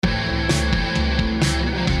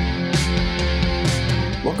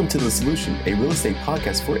Welcome to The Solution, a real estate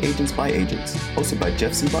podcast for agents by agents, hosted by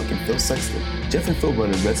Jeff Seabuck and Phil Sexton. Jeff and Phil run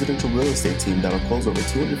a residential real estate team that will close over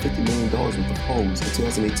 $250 million worth of homes in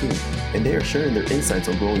 2018, and they are sharing their insights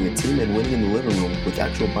on growing a team and winning in the living room with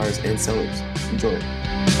actual buyers and sellers. Enjoy.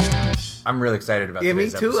 I'm really excited about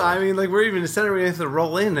today's me too. episode. I mean, like, we're even center we have to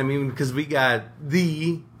roll in. I mean, because we got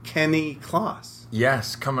the Kenny Klaus.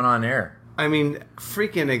 Yes, coming on air. I mean,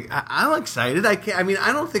 freaking, I'm excited. I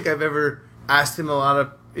don't think I've ever asked him a lot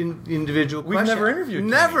of individual questions. We've never interviewed Kenny.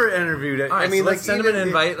 Never interviewed it. All right, I mean, so let's send him an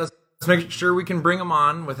invite. Let's make sure we can bring him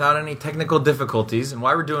on without any technical difficulties. And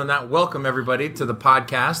while we're doing that, welcome everybody to the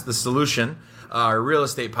podcast, The Solution, our real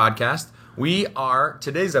estate podcast.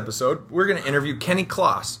 Today's episode, we're going to interview Kenny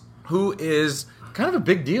Klaus, who is kind of a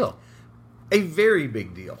big deal. A very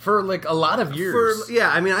big deal. For like a lot of years.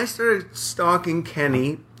 I started stalking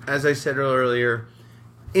Kenny, as I said earlier,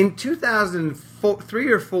 in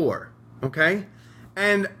 2003 or 4, okay?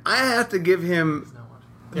 And I have to give him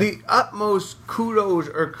the utmost kudos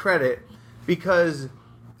or credit because,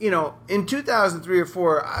 in 2003 or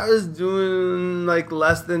 4, I was doing like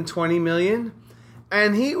less than 20 million,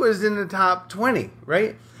 and he was in the top 20,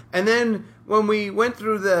 right? And then when we went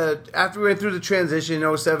through the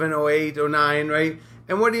transition, 07, 08, 09, right?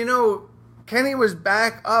 And what do you know? Kenny was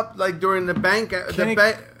back up like during the bank.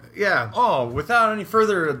 Oh, without any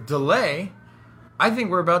further delay, I think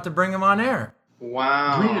we're about to bring him on air.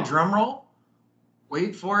 Wow. Do we need a drum roll?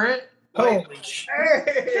 Wait for it. Holy shit.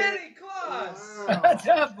 Hey, Kenny Klaus. Wow. What's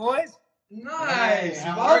up, boys? Nice. Hey,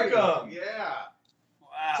 how are you? Welcome. Yeah.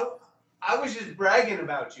 Wow. So I was just bragging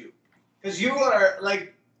about you because you are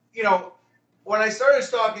like, when I started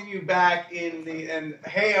stalking you back in the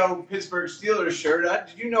Heyo Pittsburgh Steelers shirt,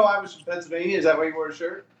 did you know I was from Pennsylvania? Is that why you wore a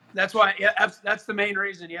shirt? That's why. Yeah, that's the main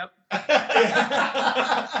reason. Yep. But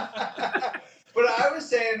I was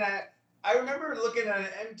saying that I remember looking at an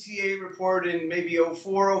MTA report in maybe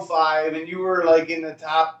 04, 05, and you were like in the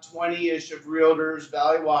top 20-ish of realtors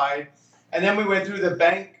valley-wide. And then we went through the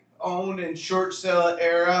bank-owned and short sale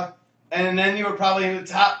era, and then you were probably in the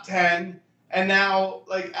top 10. And now,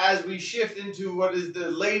 like, as we shift into what is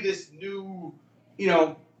the latest new,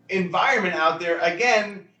 environment out there,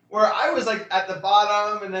 again, where I was like at the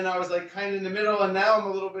bottom and then I was like kind of in the middle and now I'm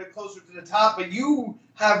a little bit closer to the top, but you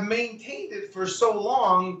have maintained it for so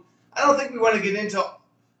long. I don't think we want to get into,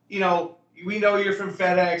 we know you're from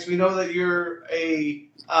FedEx. We know that you're a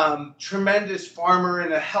tremendous farmer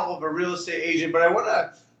and a hell of a real estate agent, but I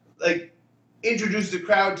want to introduce the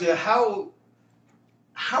crowd to how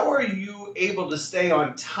are you able to stay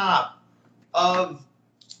on top of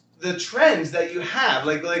the trends that you have?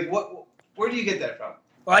 Where do you get that from?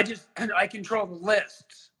 Well, I control the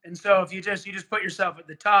lists, and so if you just put yourself at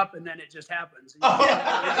the top, and then it just happens.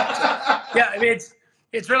 Yeah, I mean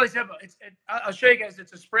it's really simple. I'll show you guys.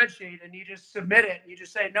 It's a spreadsheet, and you just submit it. And you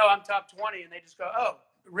just say, "No, I'm top 20," and they just go, "Oh,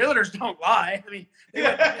 realtors don't lie." I mean, they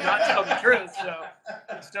would not tell the truth, so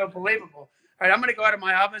it's still believable. All right, I'm going to go out of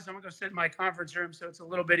my office. I'm going to go sit in my conference room, so it's a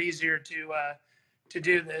little bit easier to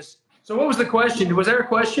do this. So, what was the question? Was there a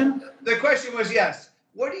question? The question was yes.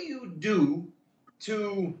 What do you do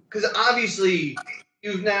because obviously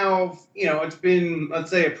you've now, it's been,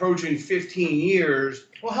 let's say, approaching 15 years.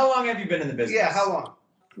 Well, how long have you been in the business? Yeah, how long?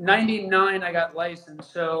 99, I got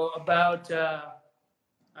licensed. So about,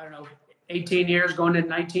 18 years, going to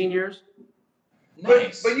 19 years.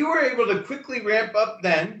 Nice. But you were able to quickly ramp up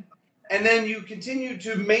then, and then you continue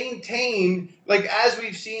to maintain, like as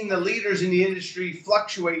we've seen the leaders in the industry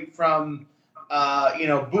fluctuate from,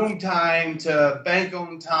 boom time to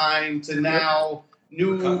bank-owned time to now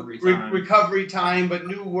new recovery time, but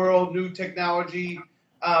new world, new technology.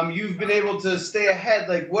 You've been able to stay ahead.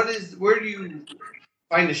 Like, where do you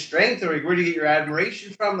find the strength, or where do you get your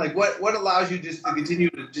admiration from? Like, what allows you just to continue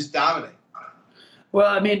to just dominate? Well,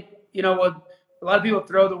 I mean, a lot of people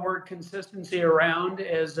throw the word consistency around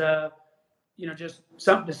as, just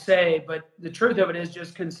something to say, but the truth of it is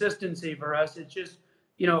just consistency for us. It's just,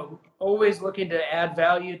 always looking to add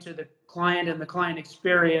value to the client and the client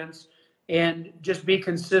experience and just be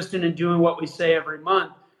consistent in doing what we say every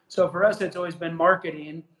month. So for us, it's always been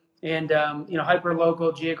marketing and,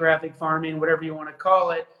 hyper-local, geographic farming, whatever you want to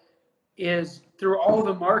call it, is through all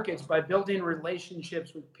the markets by building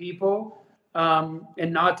relationships with people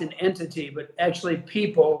and not an entity, but actually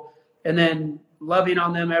people, and then loving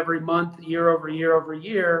on them every month, year over year over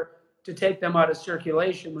year, to take them out of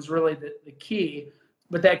circulation was really the key.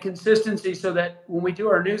 But that consistency so that when we do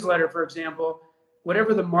our newsletter, for example,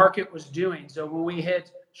 whatever the market was doing. So when we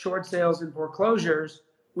hit short sales and foreclosures,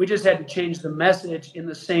 we just had to change the message in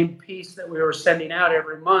the same piece that we were sending out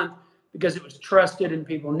every month because it was trusted and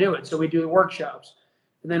people knew it. So we do the workshops.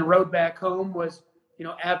 And then Road Back Home was,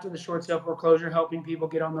 after the short sale foreclosure, helping people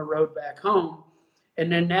get on the road back home.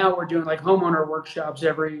 And then now we're doing like homeowner workshops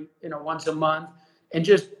every, once a month, and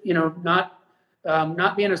just, not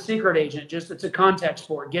being a secret agent, just it's a contact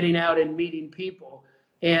sport, getting out and meeting people.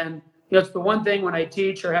 And it's the one thing when I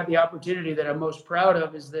teach or have the opportunity that I'm most proud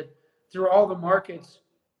of is that through all the markets,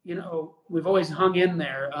 we've always hung in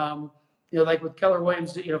there. Like with Keller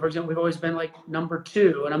Williams, for example, we've always been like number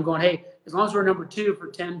 2. And I'm going, hey, as long as we're number 2 for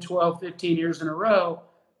 10, 12, 15 years in a row,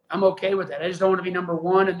 I'm okay with that. I just don't want to be number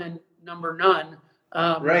 1 and then number none.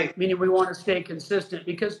 Right. Meaning we want to stay consistent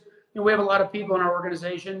because we have a lot of people in our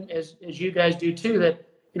organization, as you guys do too, that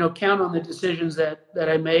count on the decisions that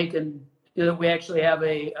I make, and that we actually have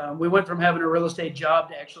we went from having a real estate job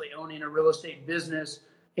to actually owning a real estate business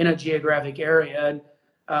in a geographic area,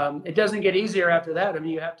 and it doesn't get easier after that. I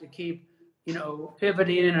mean, you have to keep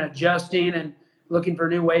pivoting and adjusting and looking for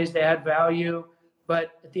new ways to add value.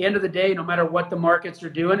 But at the end of the day, no matter what the markets are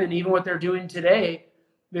doing, and even what they're doing today,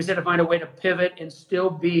 we just have to find a way to pivot and still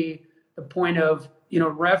be the point of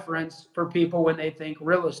reference for people when they think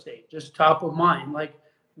real estate, just top of mind. Like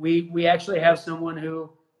we actually have someone who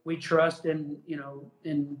we trust and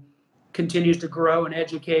continues to grow and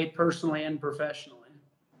educate personally and professionally.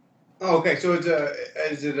 Oh, okay. So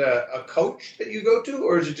is it a coach that you go to,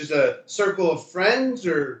 or is it just a circle of friends,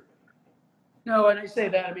 or? No, and I say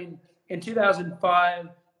that, I mean, in 2005,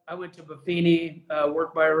 I went to Buffini,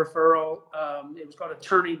 worked by a referral. It was called a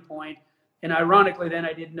turning point. And ironically, then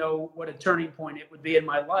I didn't know what a turning point it would be in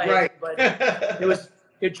my life, right. But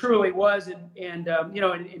it truly was. And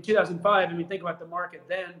in 2005, I mean, think about the market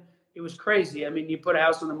then, it was crazy. I mean, you put a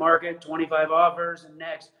house on the market, 25 offers and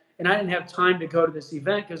next, and I didn't have time to go to this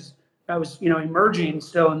event because I was, emerging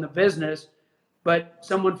still in the business, but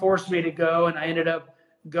someone forced me to go, and I ended up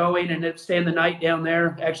going and staying the night down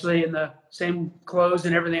there, actually in the same clothes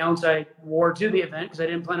and everything else I wore to the event because I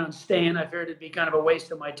didn't plan on staying. I figured it'd be kind of a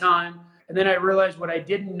waste of my time. And then I realized what I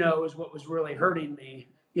didn't know is what was really hurting me.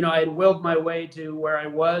 I had willed my way to where I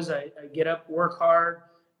was. I get up, work hard,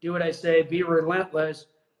 do what I say, be relentless.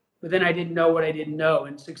 But then I didn't know what I didn't know,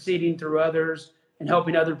 and succeeding through others and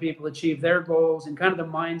helping other people achieve their goals, and kind of the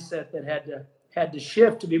mindset that had to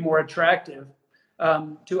shift to be more attractive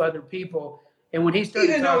to other people. And when he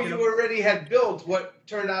started, even though you already had built what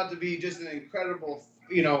turned out to be just an incredible,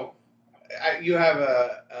 you have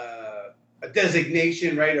a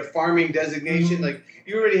designation, right? A farming designation. Mm-hmm. Like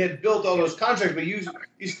you already had built all those contracts, but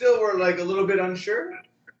you still were like a little bit unsure.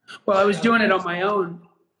 Well, I was doing it on my own.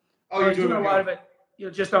 I was doing a lot of it,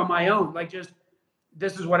 just on my own. Like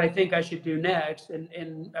this is what I think I should do next.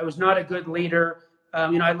 And I was not a good leader.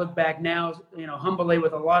 I look back now, humbly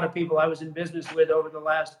with a lot of people I was in business with over the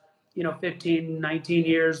last, 15, 19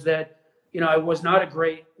 years that, I was not a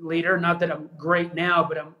great leader. Not that I'm great now,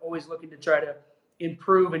 but I'm always looking to try to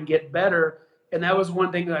improve and get better. And that was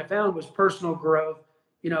one thing that I found was personal growth.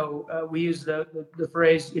 We use the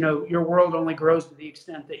phrase, your world only grows to the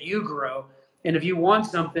extent that you grow. And if you want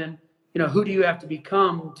something, who do you have to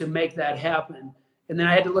become to make that happen? And then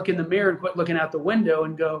I had to look in the mirror and quit looking out the window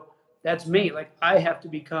and go, that's me. Like I have to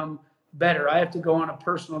become better. I have to go on a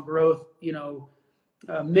personal growth,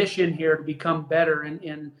 mission here to become better.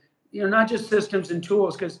 And not just systems and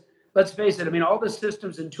tools, because let's face it, I mean, all the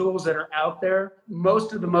systems and tools that are out there,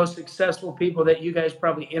 most of the most successful people that you guys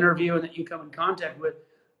probably interview and that you come in contact with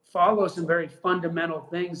follow some very fundamental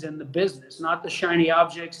things in the business, not the shiny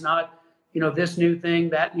objects, not, this new thing,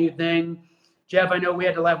 that new thing. Jeff, I know we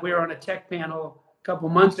were on a tech panel a couple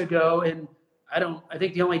months ago, and I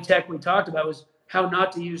think the only tech we talked about was how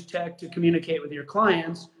not to use tech to communicate with your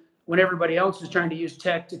clients when everybody else is trying to use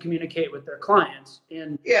tech to communicate with their clients.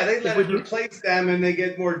 And yeah, they let it replace them and they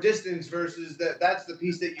get more distance versus that's the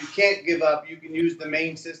piece that you can't give up. You can use the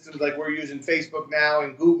main systems like we're using Facebook now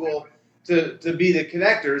and Google to be the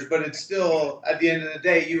connectors, but it's still, at the end of the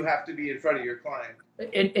day, you have to be in front of your client.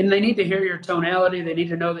 And they need to hear your tonality. They need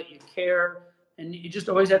to know that you care. And you just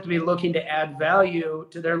always have to be looking to add value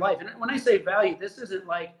to their life. And when I say value, this isn't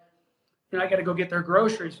like, I got to go get their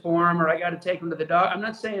groceries for them or I got to take them to the dog. I'm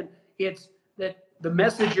not saying it's that the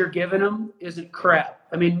message you're giving them isn't crap.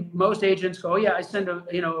 I mean, most agents go, oh, yeah, I send a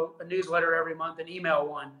newsletter every month, an email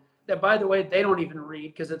one that, by the way, they don't even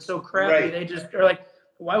read because it's so crappy. Right. They just are like,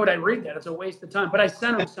 why would I read that? It's a waste of time. But I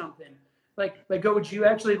sent them something like, would you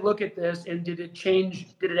actually look at this and did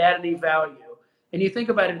it add any value? And you think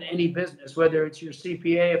about it in any business, whether it's your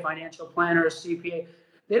CPA, a financial planner, a CPA,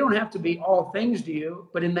 they don't have to be all things to you,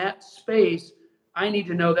 but in that space, I need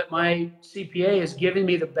to know that my CPA is giving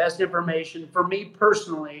me the best information for me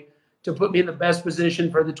personally to put me in the best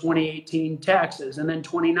position for the 2018 taxes and then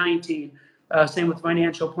 2019. Same with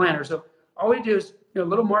financial planners. So all we do is a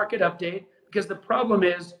little market update, because the problem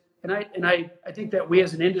is, and I think that we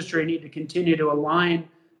as an industry need to continue to align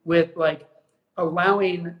with like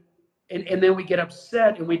allowing, and then we get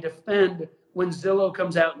upset and we defend when Zillow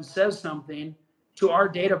comes out and says something to our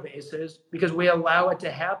databases, because we allow it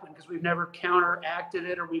to happen because we've never counteracted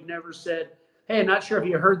it, or we've never said, hey, I'm not sure if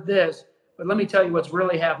you heard this, but let me tell you what's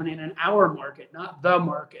really happening in our market, not the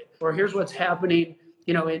market. Or here's what's happening,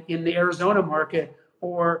 in the Arizona market,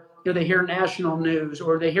 or they hear national news,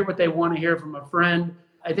 or they hear what they want to hear from a friend.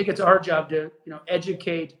 I think it's our job to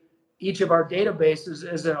educate each of our databases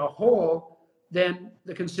as a whole. Then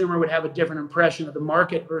the consumer would have a different impression of the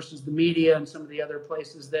market versus the media and some of the other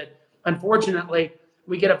places that, unfortunately,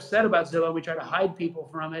 we get upset about Zillow. We try to hide people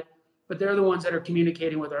from it, but they're the ones that are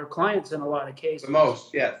communicating with our clients in a lot of cases. The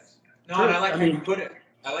most, yes. No, and I like how you put it.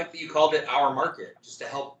 I like that you called it our market, just to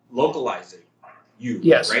help localize it.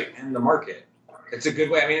 Yes. Right? And the market. It's a good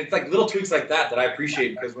way. I mean, it's like little tweaks like that I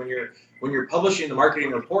appreciate, because when you're publishing the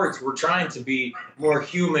marketing reports, we're trying to be more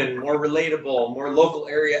human, more relatable, more local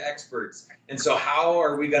area experts. And so how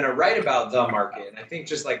are we going to write about the market? And I think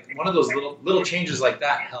just like one of those little changes like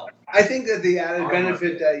that help. I think that the added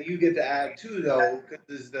benefit that you get to add too, though,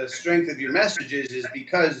 because the strength of your messages is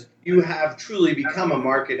because you have truly become a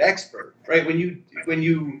market expert, right? When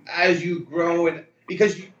you as you grow, and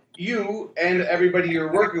because you and everybody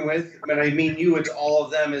you're working with, when I mean you, it's all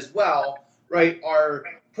of them as well, right, are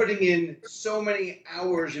putting in so many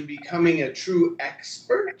hours in becoming a true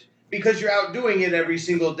expert, because you're out doing it every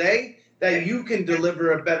single day, that you can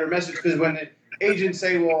deliver a better message. Because when agents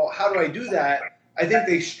say, well, how do I do that? I think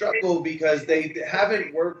they struggle because they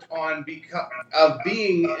haven't worked on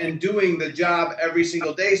being and doing the job every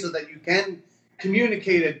single day, so that you can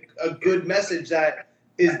communicate a good message that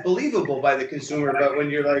is believable by the consumer. But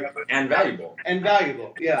when you're like, and valuable,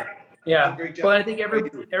 yeah. Great job. Well, I think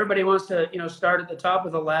everybody wants to start at the top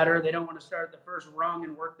of the ladder. They don't want to start at the first rung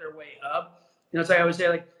and work their way up. It's like I always say,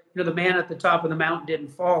 like, the man at the top of the mountain didn't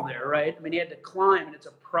fall there, right? I mean, he had to climb, and it's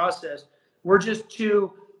a process. We're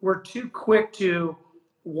too quick to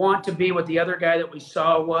want to be what the other guy that we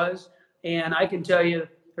saw was. And I can tell you,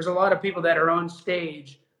 there's a lot of people that are on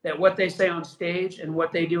stage that what they say on stage and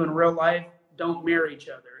what they do in real life don't mirror each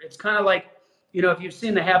other. It's kind of like, if you've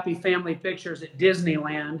seen the happy family pictures at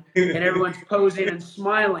Disneyland and everyone's posing and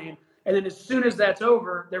smiling, and then as soon as that's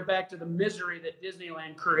over, they're back to the misery that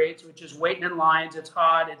Disneyland creates, which is waiting in lines, it's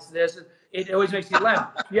hot, it's this. It always makes you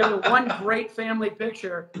laugh. You have the one great family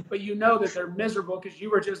picture, but you know that they're miserable because you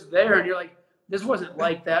were just there, and you're like, this wasn't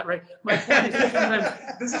like that, right? My point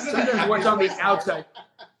is sometimes what's on the outside.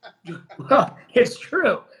 Well, it's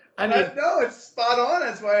true. I mean, no, it's spot on.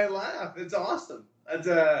 That's why I laugh. It's awesome. That's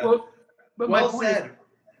but well my point said. is,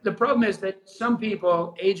 the problem is that some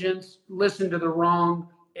people, agents, listen to the wrong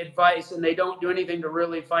advice, and they don't do anything to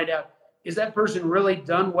really find out, is that person really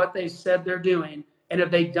done what they said they're doing, and have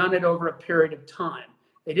they done it over a period of time?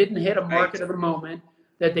 They didn't hit a market of the moment,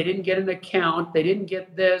 that they didn't get an account, they didn't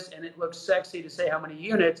get this, and it looks sexy to say how many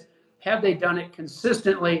units. Have they done it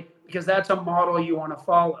consistently? Because that's a model you want to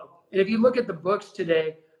follow. And if you look at the books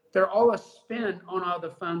today, they're all a spin on all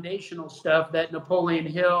the foundational stuff that Napoleon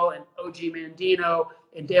Hill and O.G. Mandino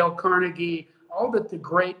and Dale Carnegie, all the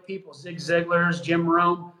great people, Zig Ziglar's, Jim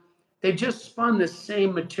Rome, they've just spun the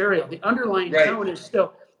same material. The underlying tone is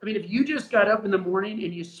still, I mean, if you just got up in the morning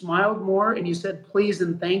and you smiled more and you said please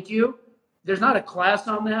and thank you, there's not a class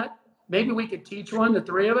on that. Maybe we could teach one, the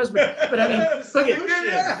three of us, but I mean, look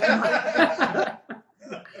at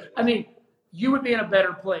I mean, you would be in a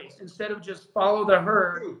better place instead of just follow the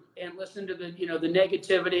herd and listen to the, the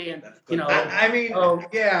negativity and,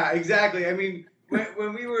 yeah, exactly. I mean,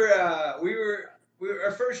 when we were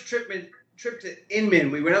our first trip to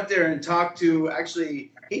Inman, we went up there and talked to,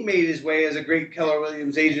 actually, he made his way as a great Keller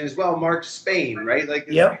Williams agent as well, Mark Spain, right? Like,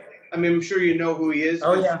 yep. I mean, I'm sure you know who he is.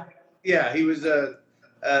 Oh, yeah. Yeah, he was a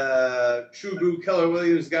true blue Keller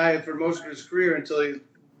Williams guy for most of his career until he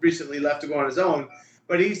recently left to go on his own.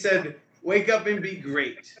 But he said, wake up and be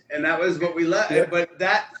great. And that was what we left. Yep. But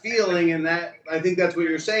that feeling, and that, I think that's what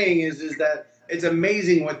you're saying, is that it's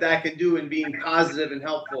amazing what that can do in being positive and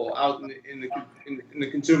helpful out in the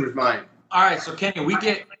consumer's mind. All right, so Kenny, we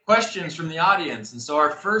get questions from the audience. And so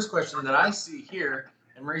our first question that I see here,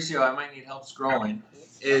 and Mauricio, I might need help scrolling,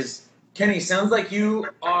 is, Kenny, sounds like you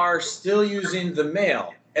are still using the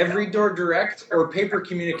mail, every door direct, or paper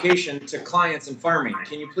communication to clients and farming.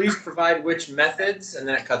 Can you please provide which methods? And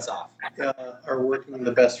then it cuts off. Are working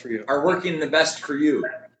the best for you. Are working the best for you.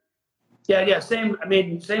 Yeah. Same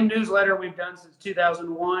newsletter we've done since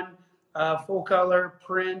 2001, full color,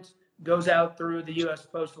 print, goes out through the U.S.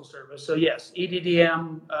 Postal Service. So yes,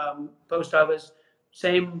 EDDM, post office,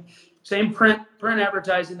 same print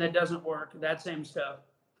advertising that doesn't work. That same stuff.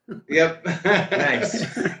 Yep.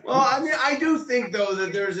 Nice. Well, I mean, I do think though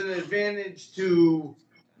that there's an advantage to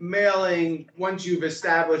mailing once you've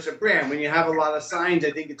established a brand. When you have a lot of signs,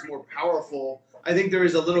 I think it's more powerful. I think there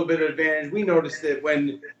is a little bit of advantage. We noticed it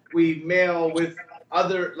when we mail with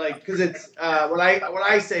other, like, because it's what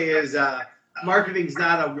I say is marketing's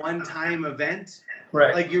not a one-time event.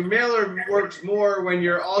 Right. Like your mailer works more when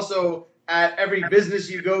you're also at every business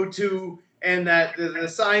you go to, and that the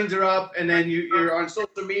signs are up, and then you're on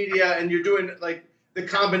social media, and you're doing like the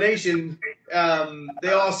combination.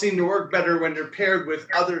 They all seem to work better when they're paired with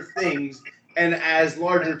other things. And as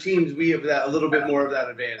larger teams, we have that a little bit more of that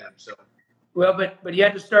advantage. So. Well, but you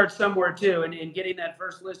had to start somewhere too, and getting that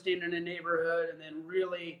first listing in a neighborhood, and then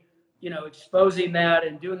really, exposing that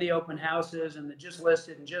and doing the open houses and the just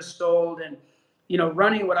listed and just sold, and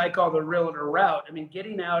running what I call the realtor route. I mean,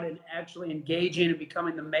 getting out and actually engaging and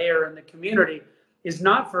becoming the mayor in the community is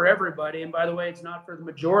not for everybody. And by the way, it's not for the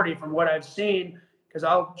majority from what I've seen, because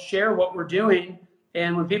I'll share what we're doing.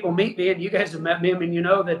 And when people meet me, and you guys have met me, I mean, you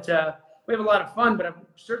know that we have a lot of fun, but I'm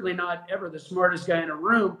certainly not ever the smartest guy in a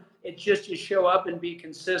room. It's just you show up and be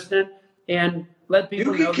consistent and let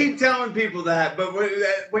people know. You can keep telling people that, but when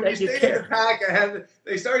you stay in the pack,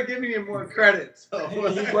 they start giving you more credit. So.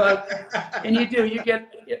 Well, and you get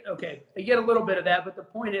a little bit of that, but the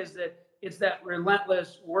point is that it's that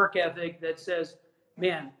relentless work ethic that says,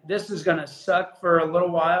 man, this is going to suck for a little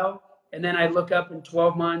while. And then I look up in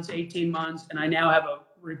 12 months, 18 months, and I now have a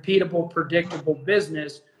repeatable, predictable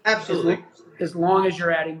business. Absolutely. As long as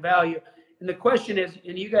you're adding value. And the question is,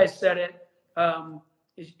 and you guys said it,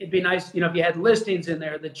 it'd be nice, if you had listings in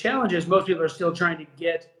there. The challenge is most people are still trying to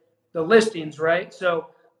get the listings, right? So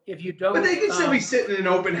if you don't. But they can still be sitting in an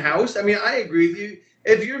open house. I mean, I agree with you.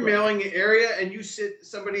 If you're mailing an area and you sit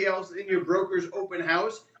somebody else in your broker's open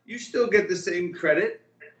house, you still get the same credit.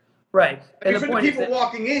 Right. And for the people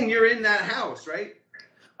walking in, you're in that house, right?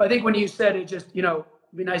 I think when you said it just, it'd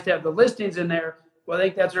be nice to have the listings in there. Well, I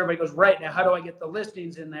think that's where everybody goes, right, now how do I get the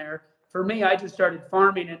listings in there? For me, I just started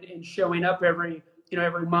farming and showing up every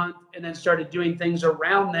month, and then started doing things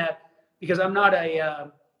around that, because I'm not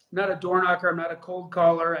a door knocker. I'm not a cold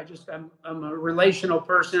caller. I'm a relational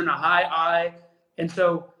person, a high I. And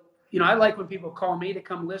so, I like when people call me to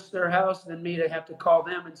come list their house than me to have to call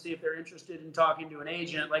them and see if they're interested in talking to an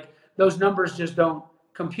agent. Like those numbers just don't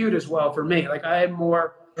compute as well for me. Like I am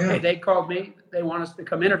more, hey, they called me, they want us to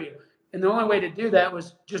come interview. And the only way to do that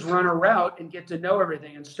was just run a route and get to know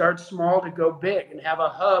everything, and start small to go big, and have a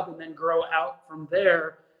hub, and then grow out from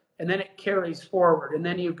there. And then it carries forward. And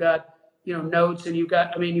then you've got, notes, and you've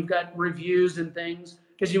got reviews and things.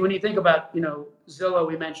 Because when you think about, Zillow,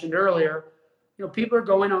 we mentioned earlier, people are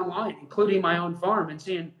going online, including my own farm, and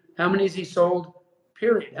seeing how many has he sold,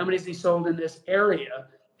 period. How many has he sold in this area?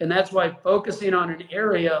 And that's why focusing on an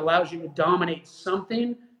area allows you to dominate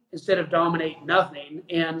something instead of dominate nothing,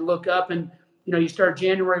 and look up and, you start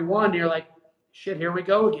January 1, and you're like, shit, here we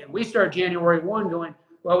go again. We start January 1 going,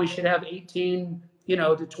 well, we should have 18,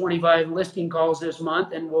 to 25 listing calls this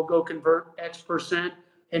month, and we'll go convert X%.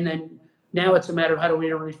 And then now it's a matter of how do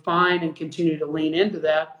we refine and continue to lean into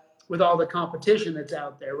that with all the competition that's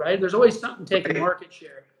out there, right? There's always something taking market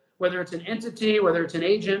share, whether it's an entity, whether it's an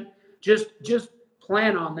agent, just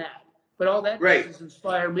plan on that. But all that does is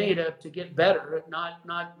inspire me to get better,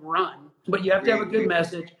 not run. But you have to have a good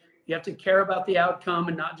message. You have to care about the outcome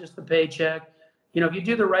and not just the paycheck. If you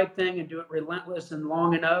do the right thing and do it relentless and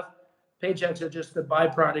long enough, paychecks are just the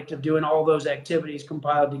byproduct of doing all those activities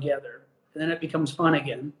compiled together. And then it becomes fun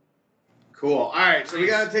again. Cool. All right. So we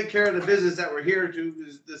got to take care of the business that we're here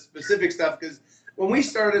to, the specific stuff. Because when we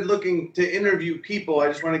started looking to interview people, I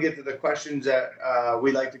just want to get to the questions that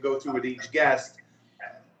we like to go through with each guest.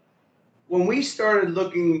 When we started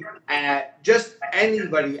looking at just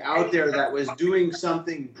anybody out there that was doing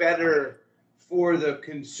something better for the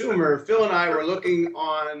consumer, Phil and I were looking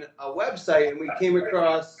on a website, and we came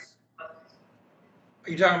across. Are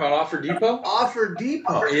you talking about Offer Depot? Offer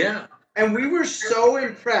Depot. Yeah. And we were so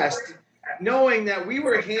impressed knowing that we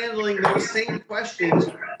were handling those same questions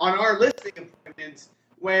on our listing appointments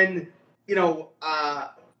when,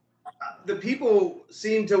 the people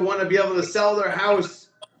seem to want to be able to sell their house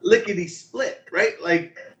lickety split, right?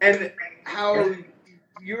 Like, and how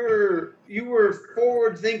you were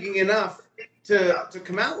forward thinking enough to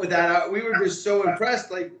come out with that. We were just so impressed.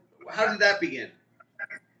 Like, how did that begin?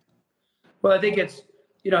 Well, I think it's,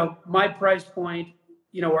 my price point,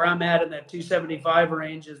 where I'm at in that 275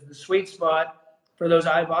 range is the sweet spot. for those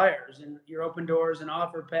iBuyers and your Open Doors and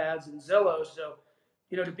Offer Pads and Zillow. So,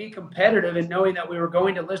 to be competitive and knowing that we were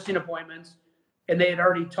going to listing appointments and they had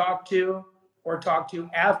already talked to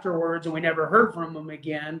afterwards and we never heard from them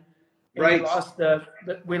again. And right.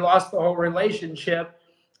 we lost the whole relationship.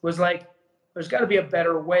 Was like, there's got to be a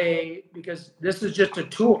better way, because this is just a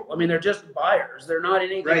tool. I mean, they're just buyers. They're not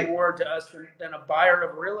anything more to us than a buyer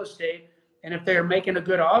of real estate. And if they're making a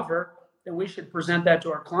good offer, then we should present that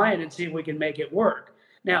to our client and see if we can make it work.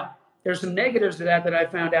 Now, there's some negatives to that I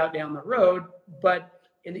found out down the road, but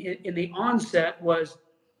in the onset was,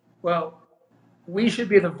 well, we should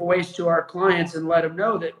be the voice to our clients and let them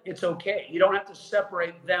know that it's okay. You don't have to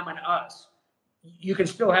separate them and us. You can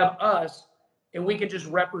still have us, and we can just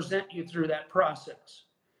represent you through that process.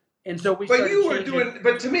 And so we.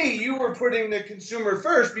 But to me, you were putting the consumer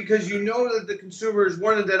first, because you know that the consumers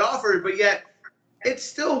wanted that offer, but yet it's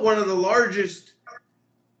still one of the largest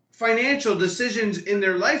financial decisions in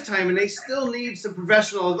their lifetime, and they still need some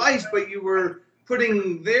professional advice. But you were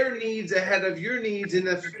putting their needs ahead of your needs in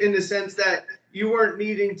the sense that you weren't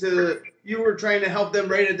you were trying to help them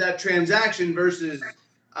right at that transaction versus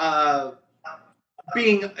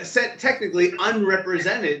being technically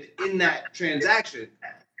unrepresented in that transaction.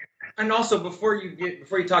 And also, before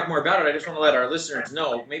you talk more about it, I just want to let our listeners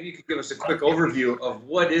know, maybe you could give us a quick overview of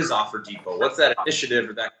what is Offer Depot. What's that initiative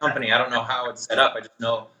or that company? I don't know how it's set up. I just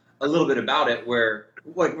know a little bit about it,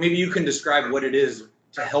 maybe you can describe what it is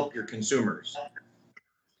to help your consumers.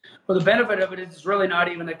 Well, the benefit of it is it's really not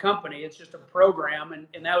even a company. It's just a program.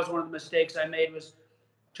 And that was one of the mistakes I made, was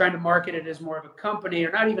trying to market it as more of a company,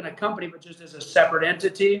 or not even a company, but just as a separate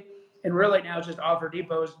entity. And really now just Offer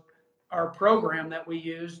Depot is our program that we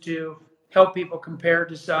use to help people compare,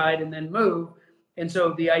 decide, and then move. And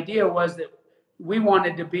so the idea was that we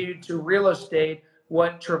wanted to be to real estate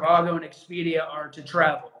what Trivago and Expedia are to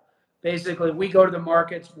travel. Basically, we go to the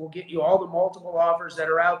markets, we'll get you all the multiple offers that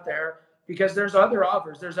are out there, because there's other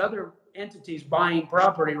offers. There's other entities buying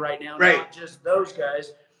property right now, not just those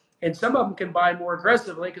guys. And some of them can buy more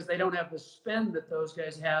aggressively because they don't have the spend that those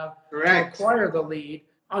guys have to acquire the lead,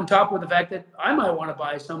 on top of the fact that I might want to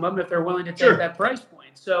buy some of them if they're willing to take that price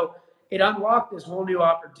point. So it unlocked this whole new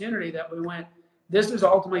opportunity that we went, this is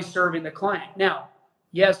ultimately serving the client. Now,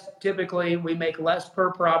 yes, typically we make less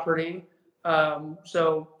per property.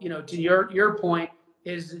 So, to your point,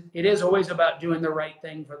 it is always about doing the right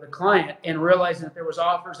thing for the client and realizing that there was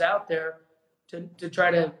offers out there to try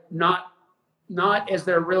to not as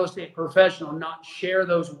their real estate professional, not share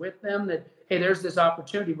those with them, that, hey, there's this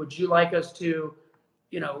opportunity. Would you like us to,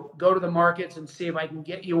 go to the markets and see if I can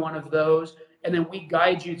get you one of those? And then we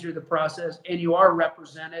guide you through the process, and you are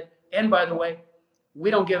represented. And by the way,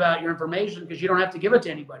 we don't give out your information because you don't have to give it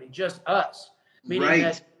to anybody, just us. Meaning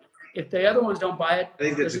that if the other ones don't buy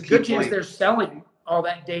it, there's a good chance they're selling all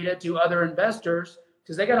that data to other investors,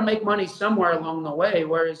 because they got to make money somewhere along the way,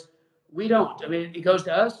 whereas we don't. I mean, it goes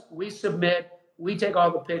to us, we submit, we take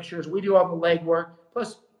all the pictures, we do all the legwork.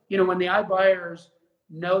 Plus, when the iBuyers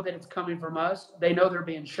know that it's coming from us, they know they're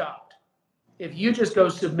being shopped. If you just go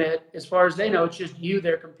submit, as far as they know, it's just you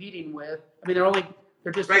they're competing with. I mean,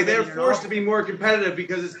 they're just they're forced to be more competitive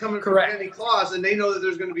because it's coming from Kenny Klaus, and they know that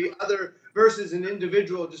there's going to be other versus an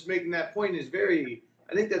individual. Just making that point is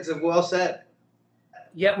I think that's well said.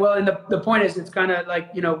 Yeah, well, and the point is, it's kind of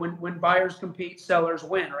like, when buyers compete, sellers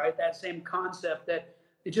win, right? That same concept, that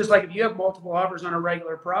it's just like if you have multiple offers on a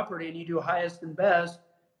regular property and you do highest and best,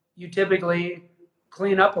 you typically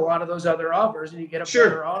clean up a lot of those other offers and you get a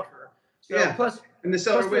better offer. So plus, and the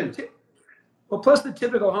seller wins. Plus the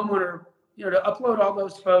typical homeowner, to upload all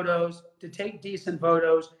those photos, to take decent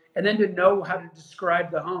photos, and then to know how to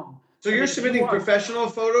describe the home. So you're submitting professional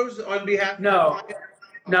photos on behalf of the client?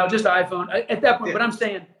 No, just iPhone at that point. But I'm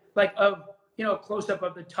saying, like, of a close up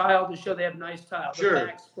of the tile to show they have nice tile, the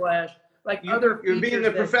backsplash, other. You're being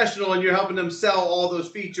the professional, and you're helping them sell all those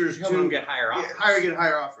features to get higher offers. Get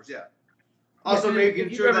higher offers. Yeah. Also,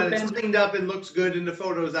 making sure that it's cleaned up and looks good in the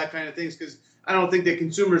photos, that kind of things, because I don't think that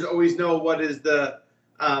consumers always know what is the.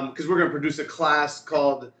 Because we're going to produce a class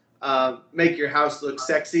called "Make Your House Look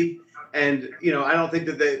Sexy," and I don't think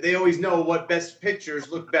that they always know what best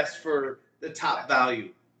pictures look best for the top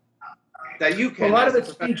value that you can. A lot of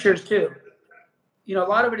it's features too. A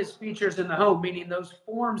lot of it is features in the home, meaning those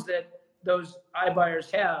forms that those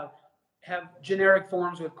iBuyers have generic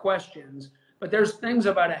forms with questions, but there's things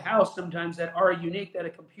about a house sometimes that are unique that a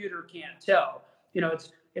computer can't tell.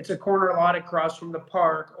 It's a corner lot across from the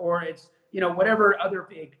park, or it's whatever other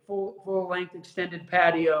big full length extended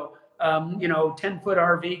patio, 10-foot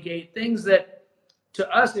RV gate, things that to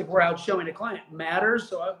us, if we're out showing a client, matters.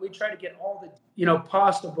 So we try to get all the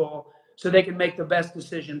possible so they can make the best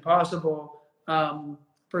decision possible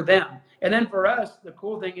for them. And then for us, the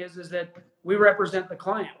cool thing is that we represent the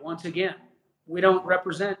client. Once again, we don't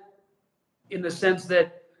represent in the sense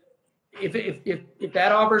that if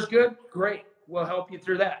that offer is good, great, we'll help you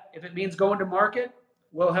through that. If it means going to market,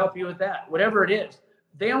 we'll help you with that. Whatever it is,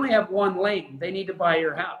 they only have one lane. They need to buy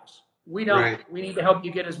your house. We don't. Right. We need to help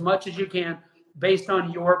you get as much as you can based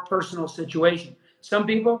on your personal situation. Some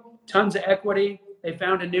people, tons of equity. They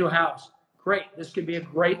found a new house. Great. This could be a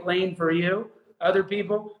great lane for you. Other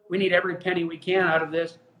people, we need every penny we can out of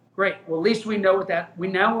this. Great. Well, at least we know what we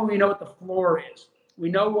know what the floor is. We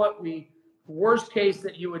know what worst case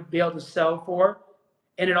that you would be able to sell for.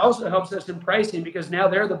 And it also helps us in pricing because now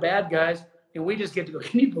they're the bad guys and we just get to go,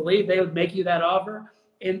 can you believe they would make you that offer?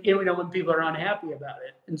 And when people are unhappy about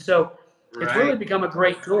it. And so it's really become a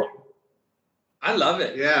great tool. I love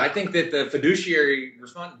it. Yeah. I think that the fiduciary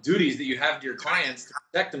duties that you have to your clients to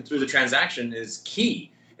protect them through the transaction is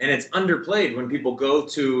key. And it's underplayed when people go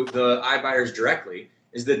to the iBuyers directly,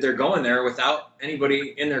 is that they're going there without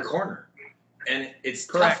anybody in their corner. And it's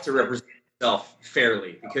tough to represent yourself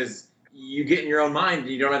fairly because you get in your own mind and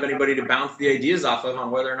you don't have anybody to bounce the ideas off of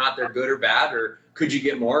on whether or not they're good or bad, or could you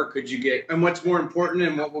get more, could you get... And what's more important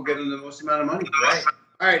and what will get them the most amount of money. Right.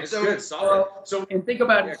 All right, so good, solid. So, and think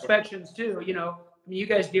about inspections too. You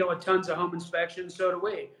guys deal with tons of home inspections, so do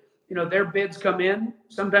we. Their bids come in.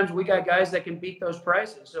 Sometimes we got guys that can beat those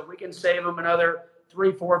prices, so we can save them another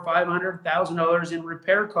 $300,000, $400,000, $500,000 in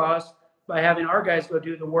repair costs by having our guys go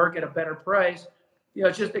do the work at a better price.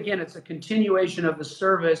 It's just, again, it's a continuation of the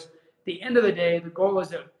service. At the end of the day, the goal is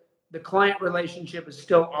that the client relationship is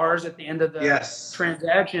still ours at the end of the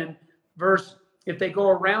transaction, versus if they go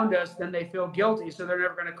around us, then they feel guilty, so they're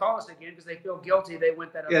never going to call us again because they feel guilty they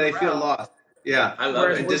went that other route. Yeah, they feel lost. Yeah, I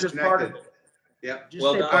love it. We're just part of it. Yeah.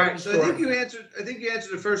 Well done. All right, so I think you answered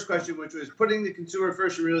the first question, which was putting the consumer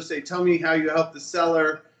first in real estate. Tell me how you help the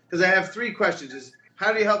seller, because I have three questions. Is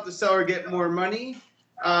how do you help the seller get more money?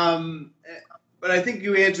 But I think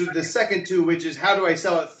you answered the second two, which is how do I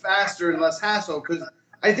sell it faster and less hassle? Because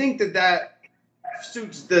I think that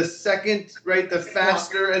suits the second, right? The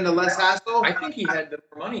faster and the less hassle. I think he had the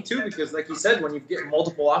more money too, because like you said, when you get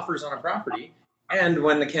multiple offers on a property, and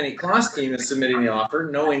when the Kenny Klaus team is submitting the offer,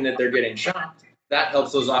 knowing that they're getting shopped, that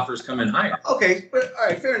helps those offers come in higher. Okay, but all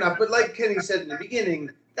right, fair enough. But like Kenny said in the beginning,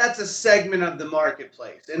 that's a segment of the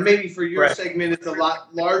marketplace. And maybe for your segment, it's a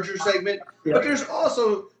lot larger segment. Yep. But there's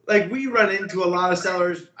also, like, we run into a lot of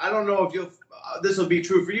sellers. I don't know if this will be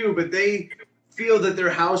true for you, but they feel that their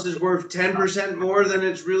house is worth 10% more than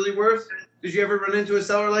it's really worth. Did you ever run into a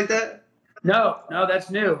seller like that? No, that's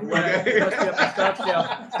new. Okay. Must be up at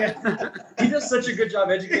Scottsdale. He does such a good job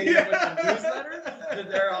educating them with the newsletter that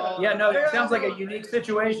they're all... Yeah, no, it sounds like a unique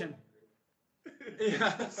situation.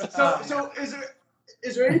 Yeah. So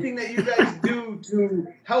is there anything that you guys do to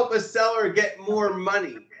help a seller get more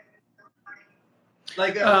money?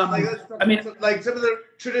 Like some of the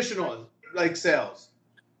traditional sales.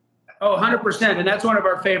 Oh, 100%. And that's one of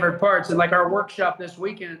our favorite parts. And like our workshop this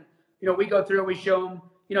weekend, we go through and we show them,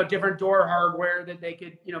 different door hardware that they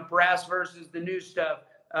could, brass versus the new stuff,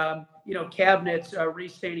 cabinets,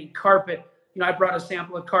 restaining carpet. I brought a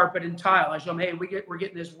sample of carpet and tile. I show them, hey, we're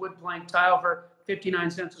getting this wood plank tile for 59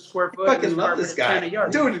 cents a square foot. I fucking love this guy,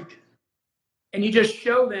 dude. And you just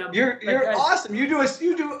show them. You're awesome. You do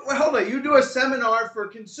a seminar for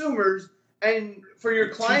consumers and for your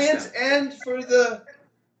clients and for the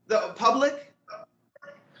public.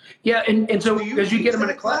 Yeah, and so because you get them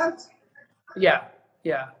in a class. Yeah.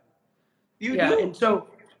 You do? And so,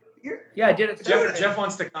 I did it. Jeff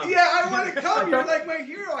wants to come. Yeah, I want to come. You're like my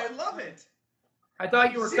hero. I love it. I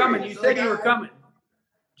thought you were coming. You said you were coming.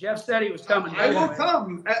 Jeff said he was coming. I will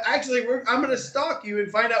come. Actually, I'm going to stalk you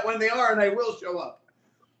and find out when they are, and I will show up.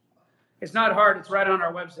 It's not hard. It's right on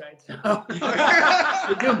our website.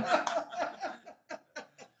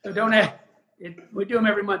 We do them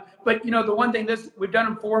every month. But, the one thing, we've done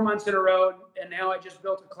them 4 months in a row, and now I just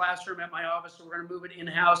built a classroom at my office, so we're going to move it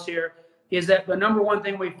in-house here, is that the number one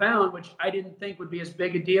thing we found, which I didn't think would be as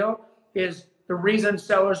big a deal, is the reason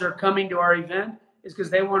sellers are coming to our event is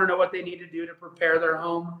because they want to know what they need to do to prepare their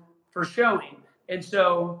home for showing. And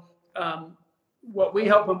so what we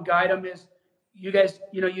help them guide them is, you guys,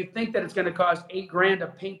 you think that it's going to cost $8,000 to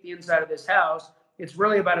paint the inside of this house. It's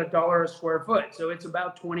really about $1 a square foot. So it's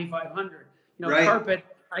about $2,500. Carpet,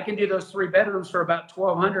 I can do those 3 bedrooms for about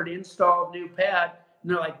 $1,200 installed new pad.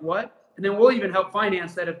 And they're like, what? And then we'll even help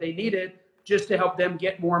finance that if they need it, just to help them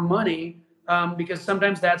get more money. Because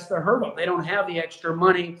sometimes that's the hurdle. They don't have the extra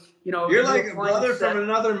money. You're like a brother from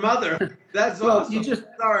another mother. That's awesome. You just,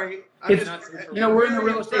 sorry. We're in the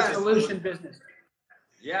real estate solution business.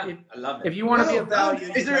 Yeah, I love it. If you want to be of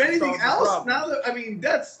value, is there anything else? Now that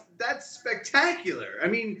that's spectacular. I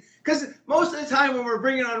mean, because most of the time when we're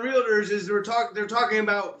bringing on realtors, they're talking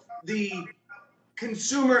about the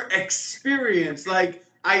consumer experience. Like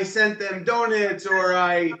I sent them donuts, or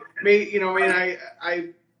I made, I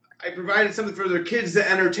provided something for their kids to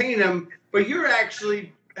entertain them. But you're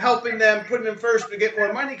actually helping them, putting them first to get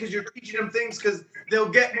more money, because you're teaching them things, because they'll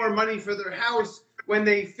get more money for their house when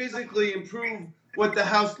they physically improve what the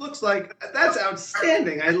house looks like. That's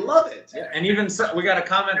outstanding. I love it. Yeah, and even so, we got a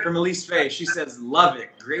comment from Elise Faye. She says, "Love it,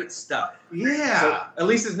 great stuff." Yeah. So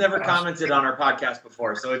Elise has never commented on our podcast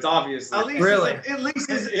before, so it's obvious. Elise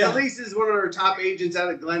is one of our top agents out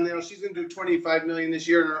of Glendale. She's going to do $25 million this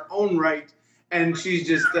year in her own right, and she's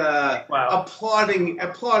just applauding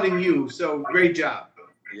you. So great job.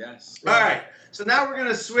 Yes. All right. So now we're going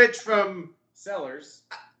to switch from sellers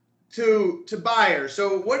to buyers.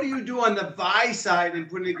 So what do you do on the buy side in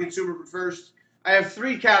putting the consumer first? I have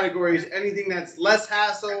 3 categories: anything that's less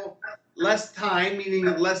hassle, less time, meaning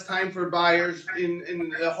less time for buyers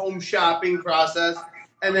in the home shopping process,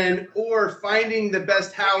 and then or finding the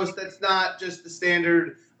best house that's not just the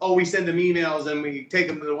standard, we send them emails and we take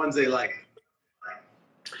them to the ones they like.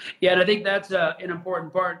 Yeah, and I think that's an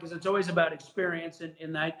important part, because it's always about experience,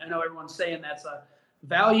 and I know everyone's saying that's a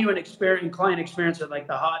value and experience and client experience are like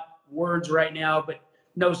the hot words right now, but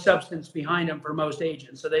no substance behind them for most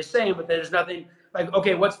agents. So they say them, but there's nothing like,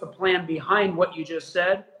 okay, what's the plan behind what you just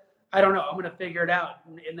said? I don't know. I'm going to figure it out.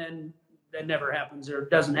 And then that never happens, or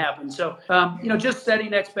doesn't happen. So, just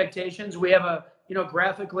setting expectations. We have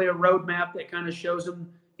graphically a roadmap that kind of shows them,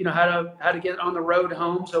 how to get on the road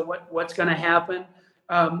home. So what's going to happen?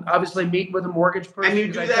 Obviously meet with a mortgage person. And you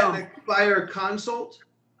do that in a buyer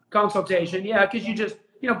consultation? Yeah. Cause you just,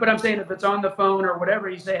 but I'm saying if it's on the phone or whatever,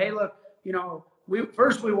 you say, hey, look, we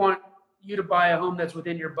want you to buy a home that's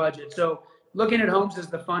within your budget. So looking at homes is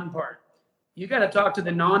the fun part. You got to talk to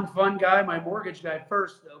the non-fun guy, my mortgage guy,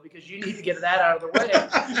 first, though, because you need to get that out of the way.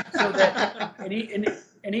 So that,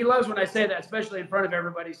 and he loves when I say that, especially in front of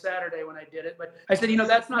everybody Saturday when I did it. But I said,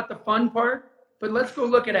 that's not the fun part. But let's go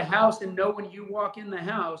look at a house and know when you walk in the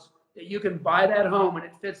house that you can buy that home and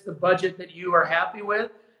it fits the budget that you are happy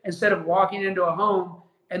with, instead of walking into a home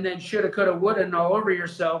and then shoulda, coulda, woulda, and all over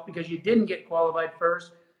yourself because you didn't get qualified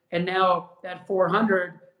first. And now that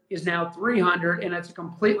 400 is now 300, and it's a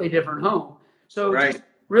completely different home. So just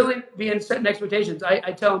really setting expectations. I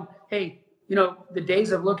tell them, hey, the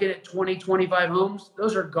days of looking at 20, 25 homes,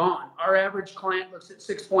 those are gone. Our average client looks at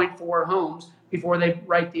 6.4 homes before they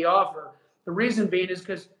write the offer. The reason being is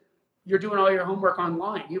because you're doing all your homework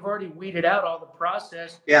online. You've already weeded out all the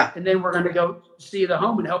process. Yeah. And then we're going to go see the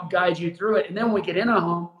home and help guide you through it. And then when we get in a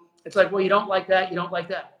home, it's like, well, you don't like that. You don't like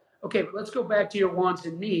that. Okay, but let's go back to your wants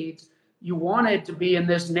and needs. You wanted to be in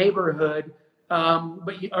this neighborhood,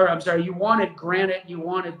 you wanted granite, you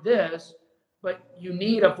wanted this, but you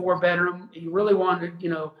need a 4-bedroom. You really wanted,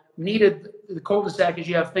 needed the cul-de-sac because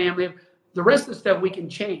you have family. The rest of the stuff we can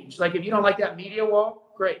change. Like if you don't like that media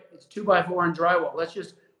wall, great. It's 2x4 and drywall.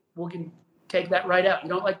 We can take that right out. You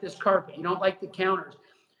don't like this carpet. You don't like the counters.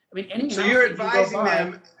 I mean, anything. So you're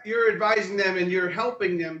advising them, and you're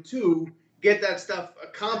helping them to get that stuff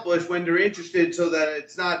accomplished when they're interested, so that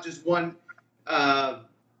it's not just one.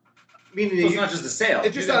 Meaning it's not just a sale.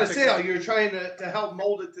 It's just not a sale. You're trying to help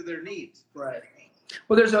mold it to their needs. Right.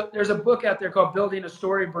 Well, there's a book out there called Building a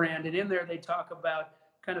Story Brand, and in there they talk about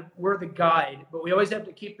kind of we're the guide, but we always have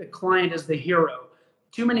to keep the client as the hero.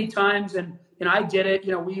 Too many times, and I did it.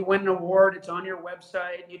 We win an award. It's on your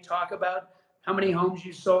website. You talk about how many homes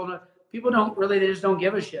you sold. People they just don't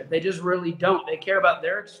give a shit. They just really don't. They care about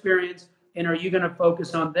their experience, and are you going to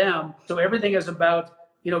focus on them? So everything is about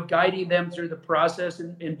guiding them through the process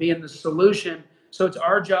and being the solution. So it's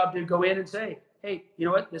our job to go in and say, hey, you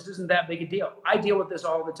know what? This isn't that big a deal. I deal with this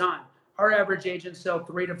all the time. Our average agents sell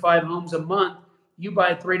 3 to 5 homes a month. You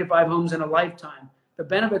buy 3 to 5 homes in a lifetime. The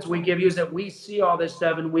benefits we give you is that we see all this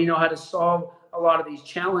stuff and we know how to solve a lot of these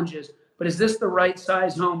challenges. But is this the right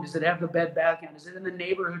size home? Does it have the bed bath count? Is it in the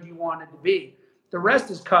neighborhood you want it to be? The rest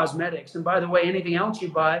is cosmetics. And by the way, anything else you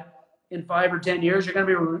buy in 5 or 10 years, you're going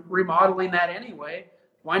to be remodeling that anyway.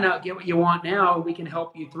 Why not get what you want now? We can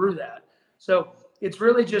help you through that. So it's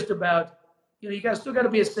really just about, you guys still got to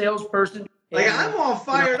be a salesperson. I'm all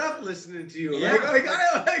fired up listening to you. Yeah. We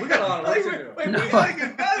got a lot of work to do. We gotta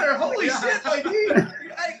get better. Holy shit!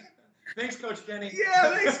 Thanks, Coach Kenny.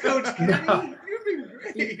 Yeah, thanks, Coach Kenny. You've been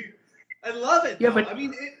great. I love it. Yeah, but I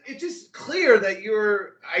mean, it's just clear that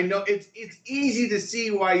I know it's easy to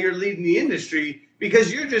see why you're leading the industry,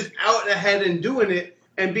 because you're just out ahead and doing it.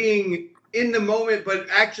 and being in the moment, but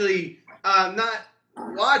actually not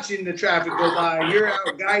watching the traffic go by. You're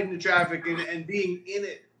out guiding the traffic and being in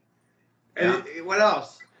it. And what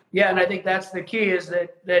else? Yeah, and I think that's the key is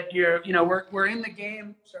that you're, we're in the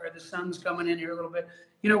game. Sorry, the sun's coming in here a little bit.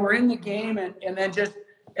 We're in the game and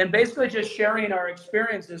then basically just sharing our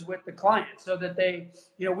experiences with the client so that they,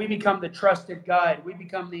 we become the trusted guide. We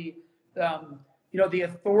become the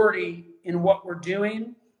authority in what we're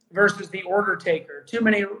doing versus the order taker. Too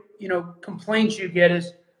many, complaints you get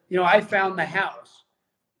is, I found the house.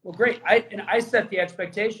 Well, great. I set the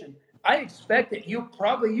expectation. I expect that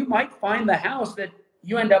you might find the house that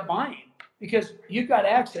you end up buying because you've got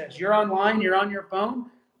access. You're online, you're on your phone.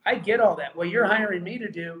 I get all that. What you're hiring me to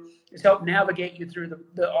do is help navigate you through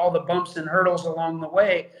all the bumps and hurdles along the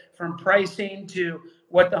way, from pricing to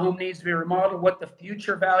what the home needs to be remodeled, what the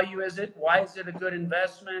future value is it, why is it a good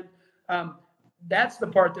investment. That's the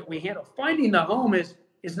part that we handle. Finding the home is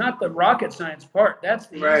not the rocket science part. That's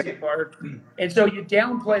the easy part. And so you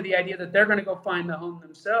downplay the idea that they're going to go find the home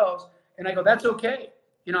themselves. And I go, that's okay.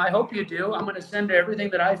 I hope you do. I'm going to send everything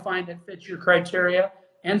that I find that fits your criteria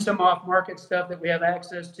and some off-market stuff that we have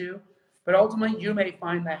access to. But ultimately, you may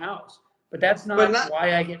find the house. But that's not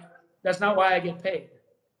why I get paid.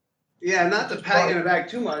 Yeah, not to pat you in the back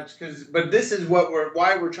too much, but this is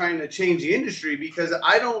why we're trying to change the industry, because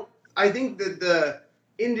I think that the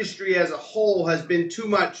industry as a whole has been too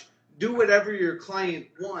much do whatever your client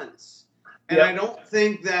wants. And I don't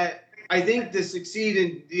think that, I think to succeed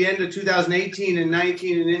in the end of 2018 and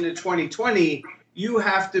 19 and into 2020, you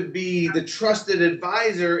have to be the trusted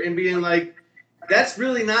advisor and being like, that's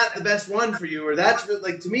really not the best one for you. Or that's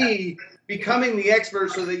like, to me, becoming the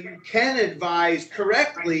expert so that you can advise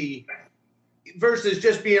correctly versus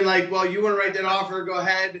just being like, well, you want to write that offer, go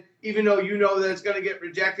ahead, even though you know that it's going to get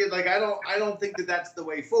rejected. Like, I don't think that that's the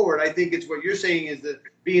way forward. I think it's what you're saying is that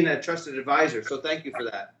being a trusted advisor. So thank you for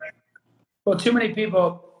that. Well, too many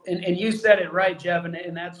people, and you said it right, Jeff, and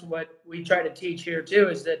that's what we try to teach here too,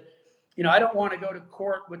 is that, I don't want to go to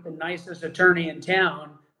court with the nicest attorney in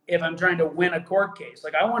town if I'm trying to win a court case.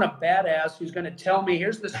 Like, I want a badass who's going to tell me,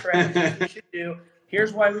 here's the strategy we should do,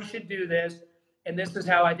 here's why we should do this, and this is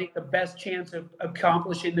how I think the best chance of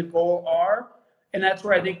accomplishing the goal are. And that's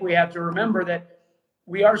where I think we have to remember that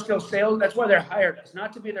we are still sales. That's why they're hired us,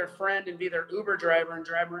 not to be their friend and be their Uber driver and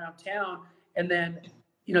drive around town. And then,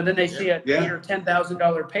 then they see a $8,000 or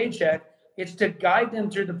 $10,000 paycheck. It's to guide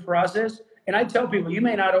them through the process. And I tell people, you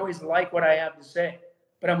may not always like what I have to say,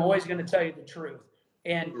 but I'm always going to tell you the truth.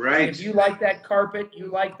 And if you like that carpet, you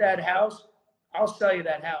like that house, I'll sell you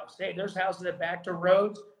that house. Hey, there's houses that back to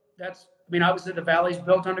roads. Obviously the valley's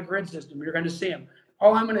built on a grid system. You're going to see them.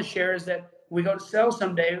 All I'm going to share is that when we go to sell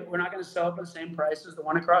someday, we're not going to sell it for the same price as the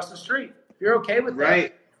one across the street. If you're okay with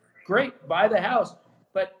that, great, buy the house.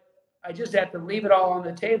 But I just have to leave it all on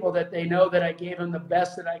the table that they know that I gave them the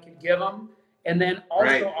best that I could give them, and then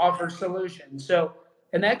also offer solutions. So,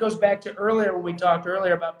 and that goes back to earlier when we talked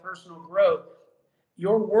earlier about personal growth.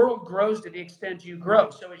 Your world grows to the extent you grow.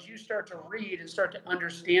 So as you start to read and start to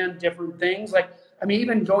understand different things,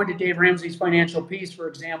 even going to Dave Ramsey's Financial Peace, for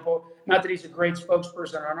example, not that he's a great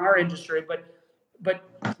spokesperson on our industry, but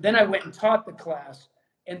then I went and taught the class.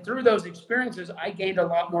 And through those experiences, I gained a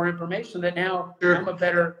lot more information that now I'm a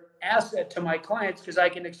better asset to my clients because I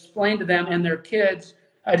can explain to them and their kids.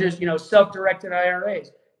 I just, self-directed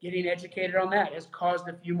IRAs, getting educated on that has caused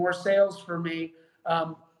a few more sales for me.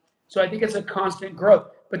 So I think it's a constant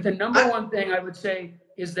growth. But the number one thing I would say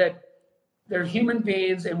is that they're human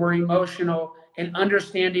beings and we're emotional, and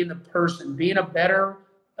understanding the person, being a better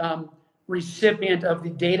recipient of the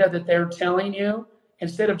data that they're telling you,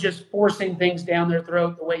 instead of just forcing things down their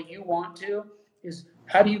throat the way you want to, is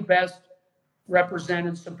how do you best represent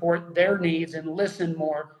and support their needs and listen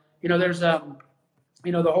more? There's the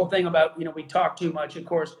whole thing about, we talk too much, of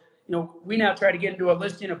course. We now try to get into a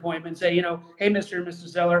listing appointment and say, hey, Mr. and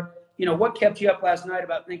Mrs. Seller, what kept you up last night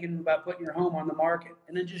about thinking about putting your home on the market?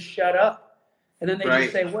 And then just shut up. And then they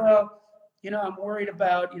just say, well, I'm worried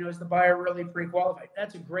about, is the buyer really pre-qualified?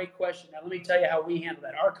 That's a great question. Now, let me tell you how we handle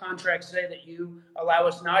that. Our contracts say that you allow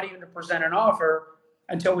us not even to present an offer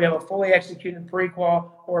until we have a fully executed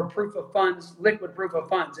pre-qual or a proof of funds, liquid proof of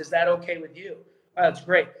funds. Is that okay with you? That's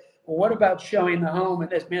great. Well, what about showing the home? And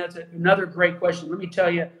this, man, that's another great question. Let me tell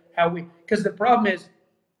you how because the problem is,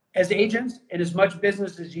 as agents and as much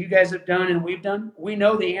business as you guys have done and we've done, we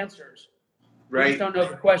know the answers. We just don't know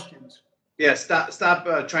the questions. Yeah, stop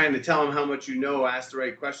trying to tell them how much you know. Ask the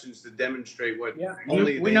right questions to demonstrate what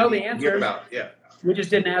only we know the answers. About. Yeah, we just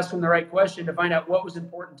didn't ask them the right question to find out what was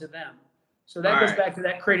important to them. So that goes back to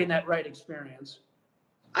that creating that right experience.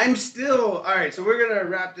 I'm still all right. So we're gonna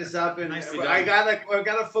wrap this up, and I got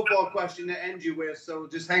a football question to end you with. So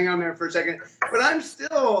just hang on there for a second. But I'm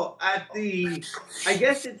still at the. I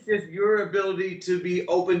guess it's just your ability to be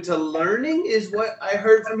open to learning is what I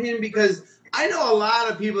heard from him, because I know a lot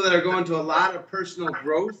of people that are going to a lot of personal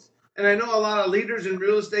growth, and I know a lot of leaders in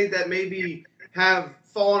real estate that maybe have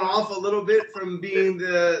fallen off a little bit from being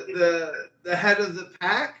the head of the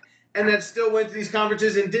pack, and that still went to these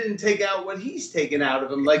conferences and didn't take out what he's taken out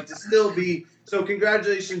of him, like to still be. So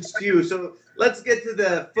congratulations to you. So let's get to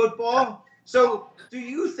the football. So do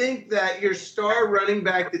you think that your star running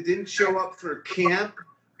back that didn't show up for camp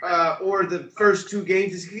or the first two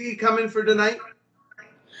games, is he coming for tonight?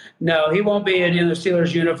 No, he won't be in the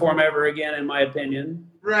Steelers uniform ever again, in my opinion.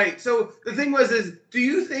 Right. So the thing is, do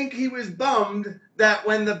you think he was bummed that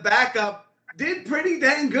when the backup did pretty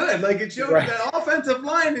dang good, like it showed that offensive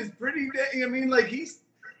line is pretty dang, I mean, like he's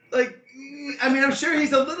like, I mean, I'm sure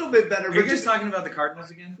he's a little bit better. Are you just talking about the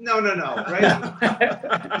Cardinals again? No,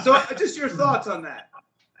 right? So just your thoughts on that.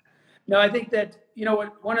 No, I think that,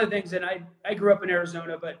 one of the things, and I grew up in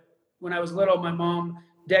Arizona, but when I was little, my mom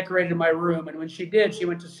decorated my room. And when she did, she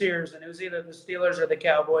went to Sears, and it was either the Steelers or the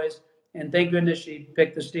Cowboys. And thank goodness she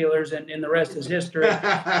picked the Steelers, and the rest is history.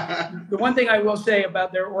 The one thing I will say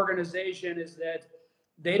about their organization is that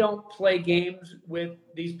they don't play games with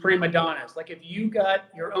these prima donnas. Like if you got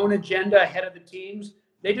your own agenda ahead of the teams,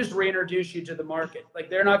 they just reintroduce you to the market. Like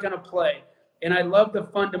they're not going to play. And I love the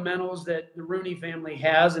fundamentals that the Rooney family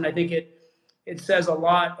has. And I think it says a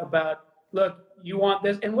lot about, look, you want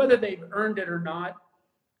this. And whether they've earned it or not,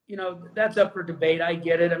 that's up for debate. I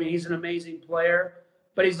get it. I mean, he's an amazing player,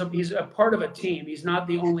 but he's a part of a team. He's not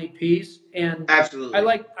the only piece. And absolutely,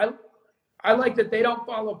 I like that they don't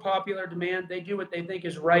follow popular demand. They do what they think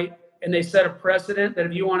is right, and they set a precedent that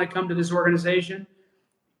if you want to come to this organization,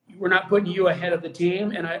 we're not putting you ahead of the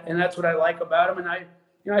team, and that's what I like about him.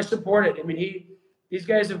 And I support it. I mean, these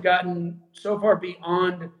guys have gotten so far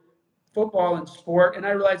beyond football and sport, and I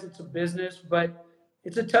realize it's a business, but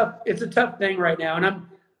it's a tough thing right now. And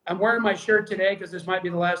I'm wearing my shirt today because this might be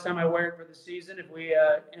the last time I wear it for the season if we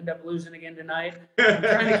end up losing again tonight. I'm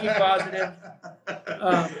trying to keep positive.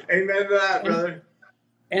 Amen to that, brother.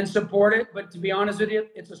 And support it. But to be honest with you,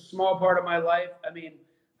 it's a small part of my life. I mean,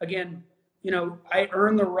 again, I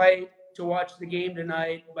earned the right to watch the game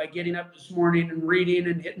tonight by getting up this morning and reading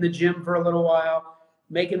and hitting the gym for a little while,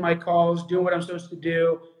 making my calls, doing what I'm supposed to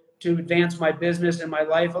do to advance my business and my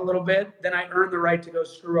life a little bit. Then I earned the right to go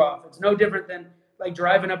screw off. It's no different than like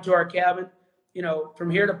driving up to our cabin,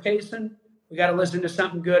 from here to Payson, we got to listen to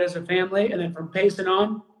something good as a family. And then from Payson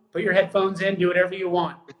on, put your headphones in, do whatever you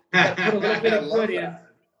want. We got to put a little bit of good in.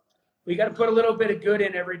 We got to put a little bit of good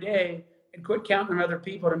in every day and quit counting on other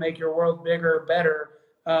people to make your world bigger or better.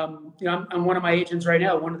 I'm one of my agents right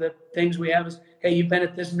now. One of the things we have is, hey, you've been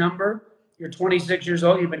at this number. You're 26 years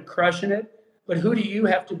old. You've been crushing it. But who do you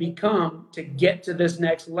have to become to get to this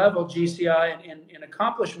next level, GCI and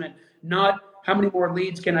accomplishment? Not how many more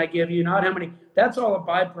leads can I give you? Not how many. That's all a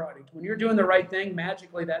byproduct. When you're doing the right thing,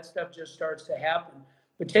 magically that stuff just starts to happen.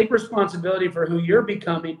 But take responsibility for who you're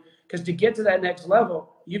becoming, because to get to that next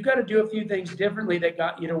level, you've got to do a few things differently that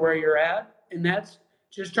got you to where you're at. And that's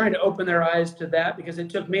just trying to open their eyes to that, because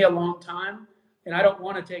it took me a long time, and I don't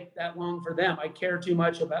want to take that long for them. I care too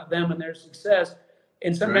much about them and their success.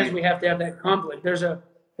 And sometimes we have to have that conflict. There's a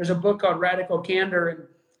book called Radical Candor, and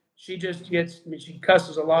she just gets, she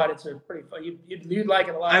cusses a lot. It's a pretty fun. You'd like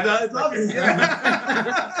it a lot. I love it.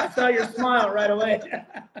 Yeah. I saw your smile right away.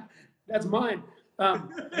 That's mine. But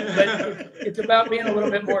it's about being a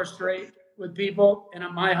little bit more straight with people. And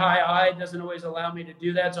my high eye doesn't always allow me to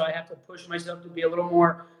do that. So I have to push myself to be a little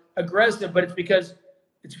more aggressive. But it's because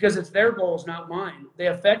it's their goals, not mine. They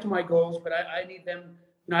affect my goals, but I need them.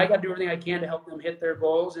 I got to do everything I can to help them hit their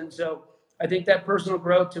goals. And so I think that personal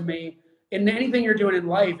growth to me, and anything you're doing in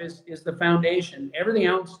life is the foundation. Everything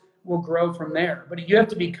else will grow from there. But you have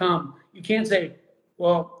to become. You can't say,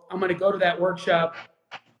 well, I'm going to go to that workshop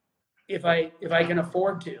if I can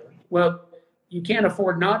afford to. Well, you can't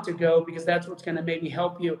afford not to go, because that's what's going to maybe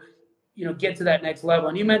help you, get to that next level.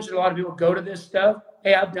 And you mentioned a lot of people go to this stuff.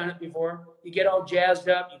 Hey, I've done it before. You get all jazzed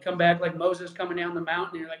up. You come back like Moses coming down the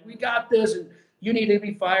mountain. And you're like, we got this, and you need to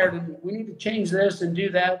be fired, and we need to change this and do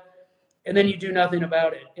that. And then you do nothing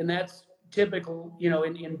about it. And that's typical,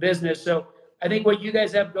 in business. So I think what you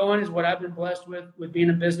guys have going is what I've been blessed with being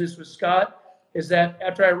in business with Scott, is that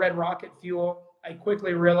after I read Rocket Fuel, I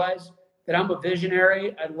quickly realized that I'm a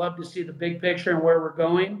visionary. I'd love to see the big picture and where we're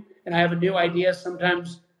going. And I have a new idea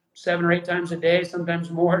sometimes 7 or 8 times a day, sometimes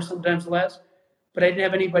more, sometimes less. but I didn't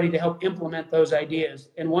have anybody to help implement those ideas.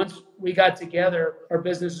 And once we got together, our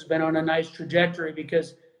business has been on a nice trajectory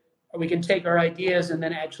because we can take our ideas and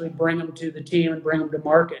then actually bring them to the team and bring them to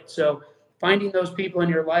market. So finding those people in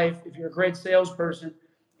your life, if you're a great salesperson,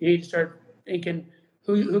 you need to start thinking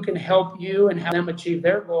who can help you and help them achieve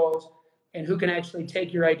their goals, and who can actually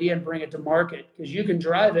take your idea and bring it to market. Because you can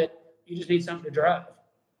drive it, you just need something to drive.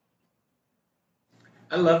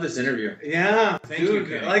 I love this interview. Yeah, Thank you,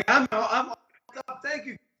 Kenny. Like I'm thank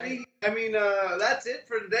you, Kenny. I mean, that's it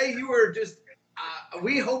for today. You were just.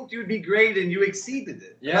 We hoped you'd be great, and you exceeded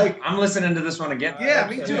it. Yeah, like, I'm listening to this one again. Yeah,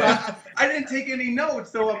 me too. I didn't take any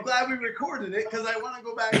notes, so I'm glad we recorded it because I want to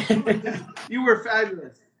go back and do it. You were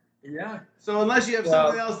fabulous. Yeah. So unless you have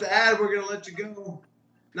something else to add, we're going to let you go.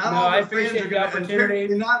 I appreciate the opportunity.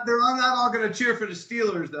 They're not all going to cheer for the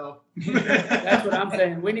Steelers, though. That's what I'm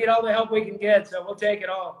saying. We need all the help we can get, so we'll take it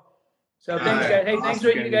all. So thanks, guys. Hey, thanks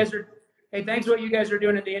what you guys are. Hey, thanks what you guys are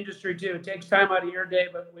doing in the industry too. It takes time out of your day,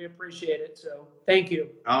 but we appreciate it. So thank you.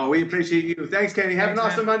 Oh, we appreciate you. Thanks, Kenny. Have an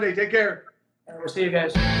awesome Monday. Take care. We'll see you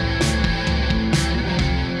guys.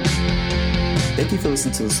 Thank you for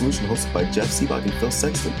listening to The Solution, hosted by Jeff Seabach and Phil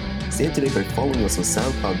Sexton. Stay up to date by following us on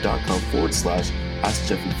SoundCloud.com/Ask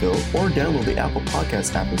Jeff and Phil, or download the Apple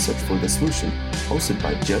Podcast app and search for The Solution, hosted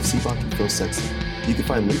by Jeff Seabach and Phil Sexton. You can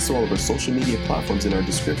find links to all of our social media platforms in our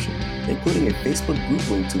description, including a Facebook group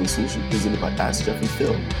link to The Solution presented by Ask Jeff and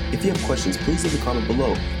Phil. If you have questions, please leave a comment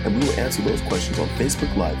below, and we will answer those questions on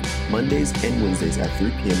Facebook Live Mondays and Wednesdays at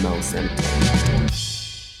 3 p.m. Mountain Standard Time.